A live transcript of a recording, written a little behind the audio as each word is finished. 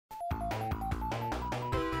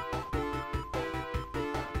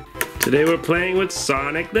Today we're playing with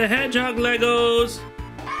Sonic the Hedgehog Legos.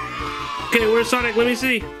 Okay, where's Sonic? Let me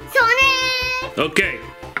see. Sonic! Okay,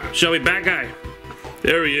 show me bad guy.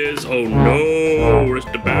 There he is. Oh no, it's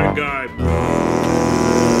the bad guy.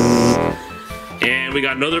 And we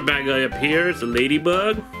got another bad guy up here. It's a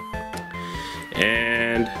ladybug.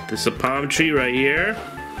 And there's a palm tree right here.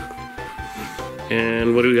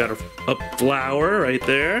 And what do we got? A flower right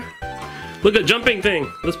there. Look at jumping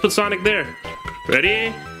thing. Let's put Sonic there.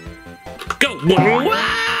 Ready? Go! Wow!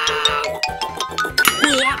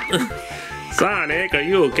 Sonic, are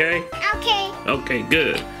you okay? Okay. Okay,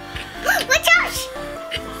 good. Watch out!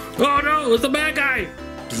 Oh no, it's the bad guy!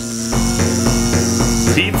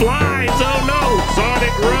 He flies! Oh no!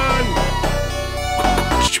 Sonic, run!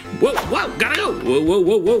 Whoa, whoa, gotta go! Whoa, whoa,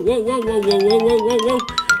 whoa, whoa, whoa, whoa, whoa, whoa, whoa, whoa, whoa, whoa!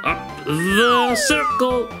 Up the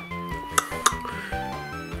circle!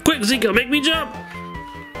 Quick, Zeke, make me jump!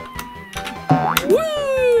 Woo!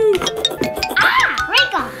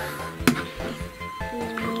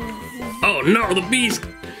 Oh no, the beast!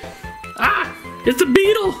 Ah! It's the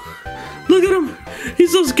beetle! Look at him!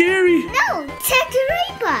 He's so scary! No, it's a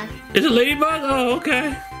ladybug! It's a ladybug? Oh,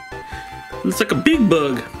 okay. Looks like a big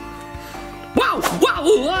bug. Wow! Wow!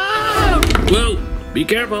 Wow! Whoa! Be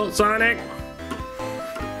careful, Sonic!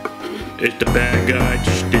 It's the bad guy.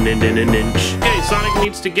 Okay, Sonic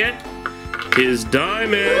needs to get his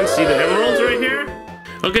diamonds. See the emeralds right here?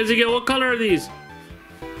 Okay, Zeke, what color are these?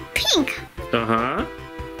 Pink. Uh-huh.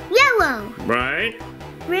 Yellow. Right.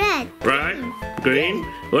 Red. Right. Green.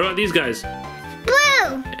 What about these guys?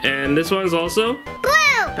 Blue. And this one's also?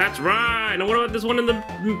 Blue. That's right. And what about this one on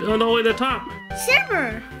the way to the top?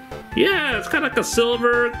 Silver. Yeah, it's kind of like a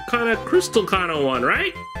silver, kind of crystal kind of one,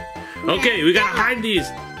 right? Okay, we gotta hide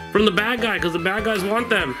these from the bad guy because the bad guys want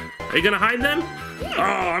them. Are you gonna hide them? Yeah.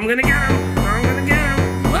 Oh, I'm gonna get him. I'm gonna get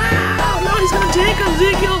him. Wow! No, he's gonna take him,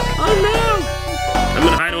 Ezekiel. Oh no! I'm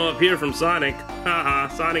gonna hide him up here from Sonic. Haha,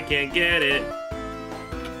 Sonic can't get it.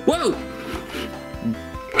 Whoa!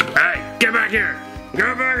 Hey, get back here!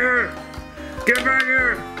 Get back here! Get back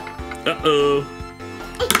here! Uh-oh.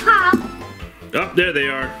 Oh, there they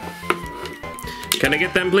are. Can I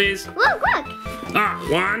get them, please? Look! Ah,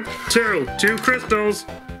 1, 2, 2 crystals.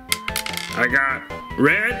 I got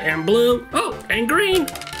red and blue. Oh, and green.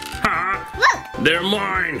 Ha! Look! They're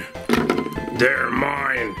mine. They're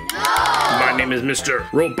mine. No! My name is Mr.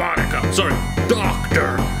 Robotica. Sorry,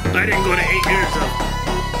 Doctor. I didn't go to 8 years of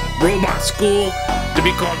robot school to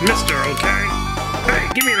be called Mr., okay? Hey,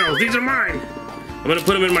 give me those. These are mine. I'm gonna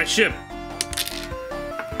put them in my ship.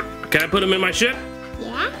 Can I put them in my ship?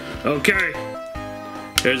 Yeah? Okay.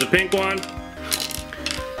 Here's a pink one.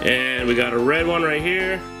 And we got a red one right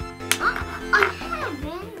here. Oh, I have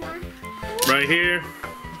red one. Right here.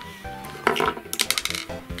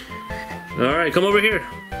 Alright, come over here.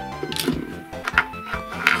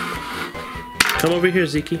 Come over here,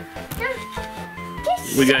 Zeke.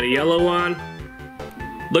 We got a yellow one.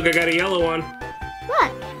 Look, I got a yellow one.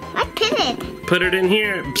 Look, I put it. Put it in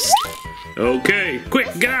here. Psst. Okay, quick,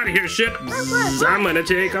 get out of here, ship. Zzz, I'm gonna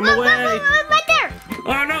take them away. Right there.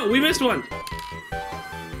 Oh no, we missed one.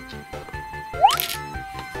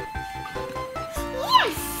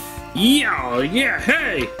 Yes. Yeah,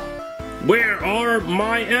 hey. Where are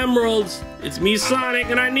my emeralds? It's me, Sonic,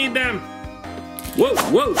 and I need them. Whoa,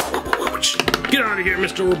 whoa. Get out of here,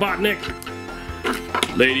 Mr. Robotnik.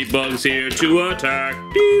 Ladybug's here to attack.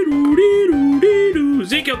 Dee-doo.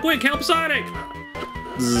 Zeke, quick, help Sonic.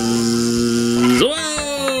 Zzz.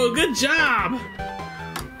 Whoa, good job.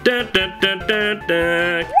 Da, da, da, da,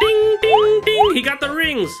 da. Ding, ding, ding. He got the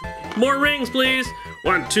rings. More rings, please.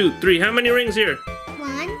 1, 2, 3. How many rings here?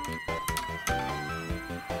 1.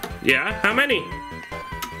 Yeah, how many?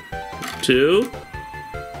 2,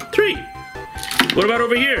 3. What about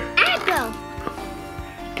over here?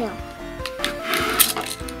 Go.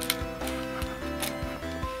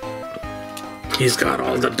 He's got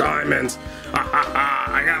all the diamonds. Ha ha ha!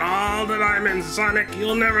 I got all the diamonds, Sonic.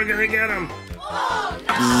 You're never gonna get them. Oh,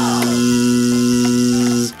 no.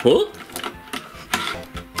 Huh?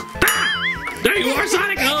 Ah! There you are,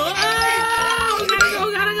 Sonic. Oh,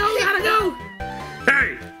 gotta go.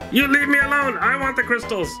 Hey, you leave me alone. I want the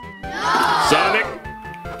crystals. No. Sonic,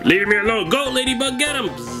 leave me alone. Go, Ladybug, get him.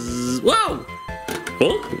 Whoa.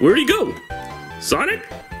 Oh, where'd he go? Sonic?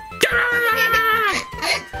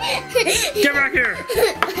 Get back here!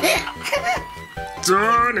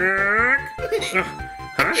 Sonic!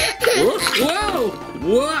 Huh? Whoa!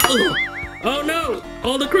 Whoa! Oh no!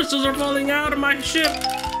 All the crystals are falling out of my ship!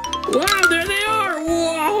 Wow, there they are!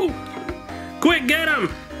 Whoa! Quick, get them!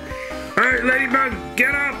 Alright, Ladybug,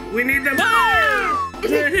 get up! We need them! Ah!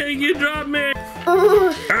 You dropped me!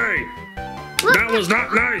 Hey, That was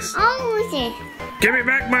not nice. Oh, what's it? Give me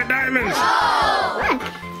back my diamonds. Look.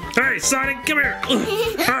 Hey, Sonic, come here.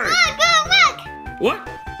 Hey. Look. What?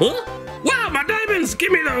 Huh? Wow, my diamonds!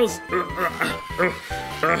 Give me those.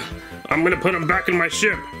 I'm gonna put them back in my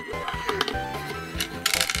ship.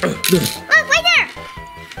 Look, right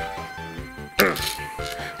there.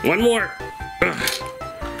 One more.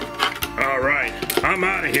 All right, I'm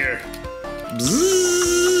out of here.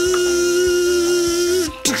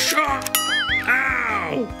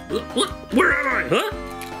 Ow! What? Where am I? Huh?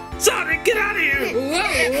 Sonic, get out of here!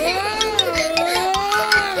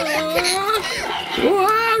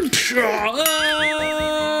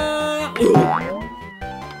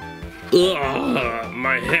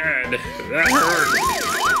 My head. That hurt.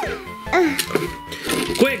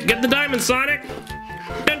 Quick, get the diamond, Sonic!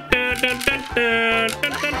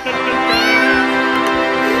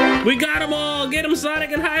 We got them all! Get them,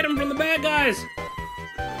 Sonic, and hide them from the bad guys!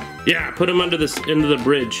 Yeah, put them under this into the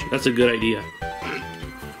bridge. That's a good idea.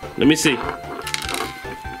 Let me see.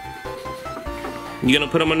 You gonna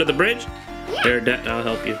put them under the bridge? There, I'll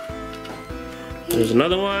help you. There's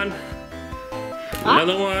another one.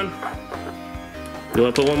 Another one. You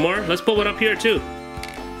wanna put one more? Let's put one up here too.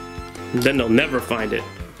 Then they'll never find it.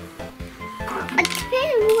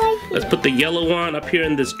 Let's put the yellow one up here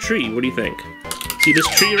in this tree. What do you think? See this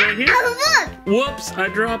tree right here? Oh, look. Whoops, I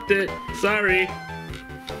dropped it. Sorry.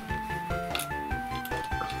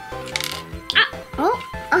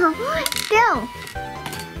 Bill.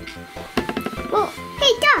 Well,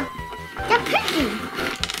 hey, Doc. That person.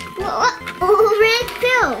 Red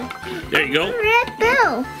Bill. There you go. Red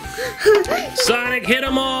Bill. Sonic, hit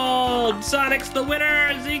them all. Sonic's the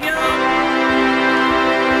winner. Zeke. No.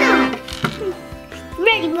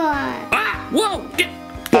 Ready, boy. Ah, whoa, get.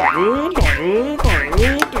 Boing, boing, boing,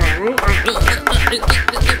 boing.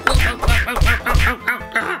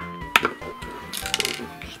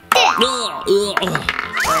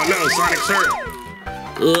 Oh no, Sonic's hurt.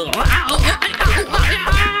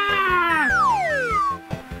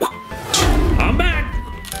 I'm back.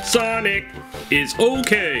 Sonic is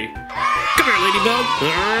okay. Come here, Ladybug.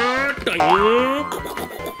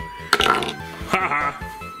 Haha.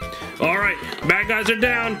 All right, bad guys are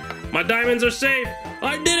down. My diamonds are safe.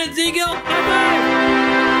 I did it, Zeke. High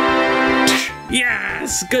five.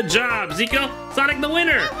 Yes, good job, Zeke. Sonic the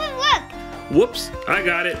winner. Look. Whoops, I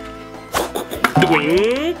got it.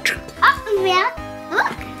 Yeah.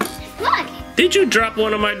 Look. Look. Did you drop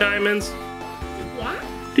one of my diamonds? Yeah.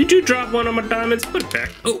 Did you drop one of my diamonds? Put it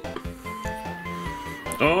back. Oh.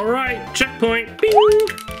 All right, checkpoint. Bing.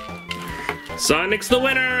 Sonic's the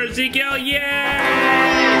winner, Ezekiel. Yeah.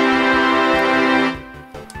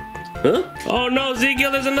 Huh? Oh no,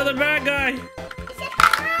 Ezekiel, there's another bad guy.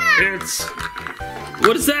 It's.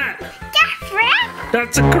 What is that?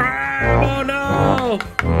 That's a crab. Oh no.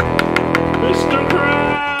 Mr.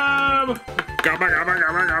 Crab! Gabba, gabba,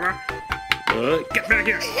 gabba, gabba. Get back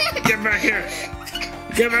here! Get back here!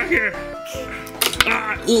 Get back here!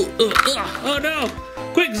 Oh no!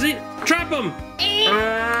 Quick, Zeke! Trap him!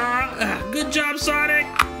 Good job, Sonic!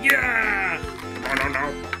 Yeah! No, no,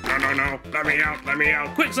 no. No, no, no. Let me out. Let me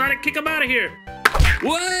out. Quick, Sonic, kick him out of here!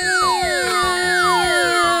 Whoa!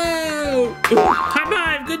 High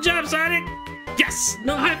five! Good job, Sonic! Yes!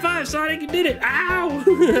 No, high five, Sonic! You did it! Ow!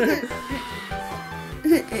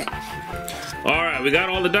 Alright, we got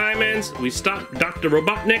all the diamonds. We stopped Dr.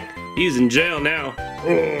 Robotnik. He's in jail now.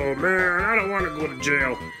 Oh, man, I don't want to go to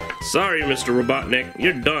jail. Sorry, Mr. Robotnik.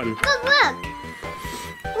 You're done. Look, look.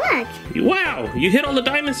 Look. Wow, you hit all the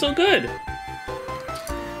diamonds so good.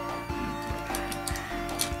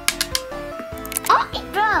 Oh, it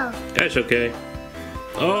broke. That's okay.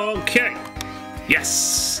 Okay.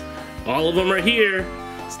 Yes. All of them are here.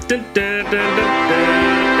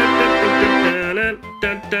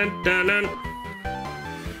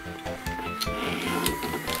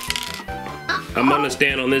 I'm gonna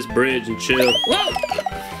stand on this bridge and chill. Whoa!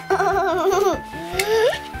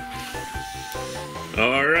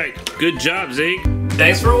 Alright, good job, Zeke.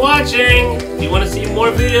 Thanks for watching. If you want to see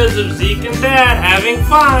more videos of Zeke and Dad having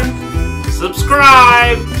fun,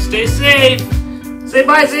 subscribe, stay safe. Say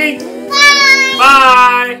bye, Zeke. Bye.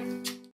 Bye.